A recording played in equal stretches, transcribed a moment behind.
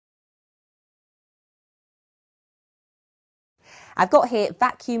I've got here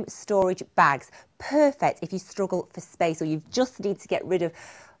vacuum storage bags. Perfect if you struggle for space or you just need to get rid of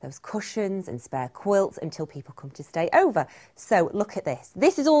those cushions and spare quilts until people come to stay over. So look at this.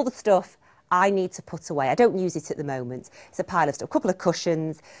 This is all the stuff I need to put away. I don't use it at the moment. It's a pile of stuff, a couple of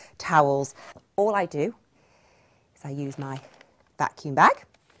cushions, towels. All I do is I use my vacuum bag.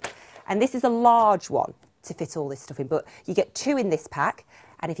 And this is a large one to fit all this stuff in, but you get 2 in this pack.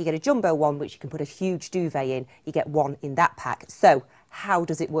 And if you get a jumbo one, which you can put a huge duvet in, you get 1 in that pack. So how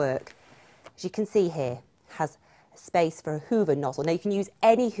does it work? As you can see here, it has a space for a hoover nozzle. Now you can use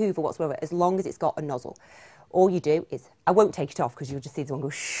any hoover whatsoever as long as it's got a nozzle. All you do is, I won't take it off because you'll just see the one go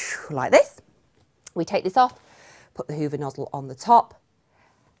shoo, like this. We take this off, put the hoover nozzle on the top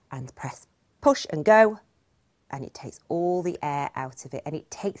and press push and go. And it takes all the air out of it and it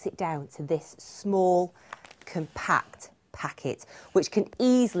takes it down to this small, compact packet, which can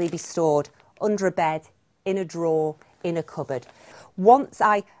easily be stored under a bed, in a drawer, in a cupboard. Once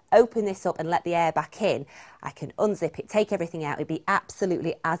I open this up and let the air back in, I can unzip it, take everything out. It'd be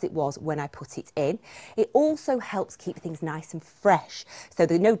absolutely as it was when I put it in. It also helps keep things nice and fresh, so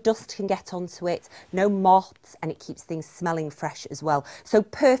that no dust can get onto it, no moths, and it keeps things smelling fresh as well. So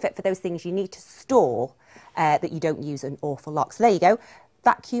perfect for those things you need to store that you don't use an awful lot. So there you go,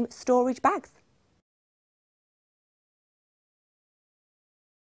 vacuum storage bags.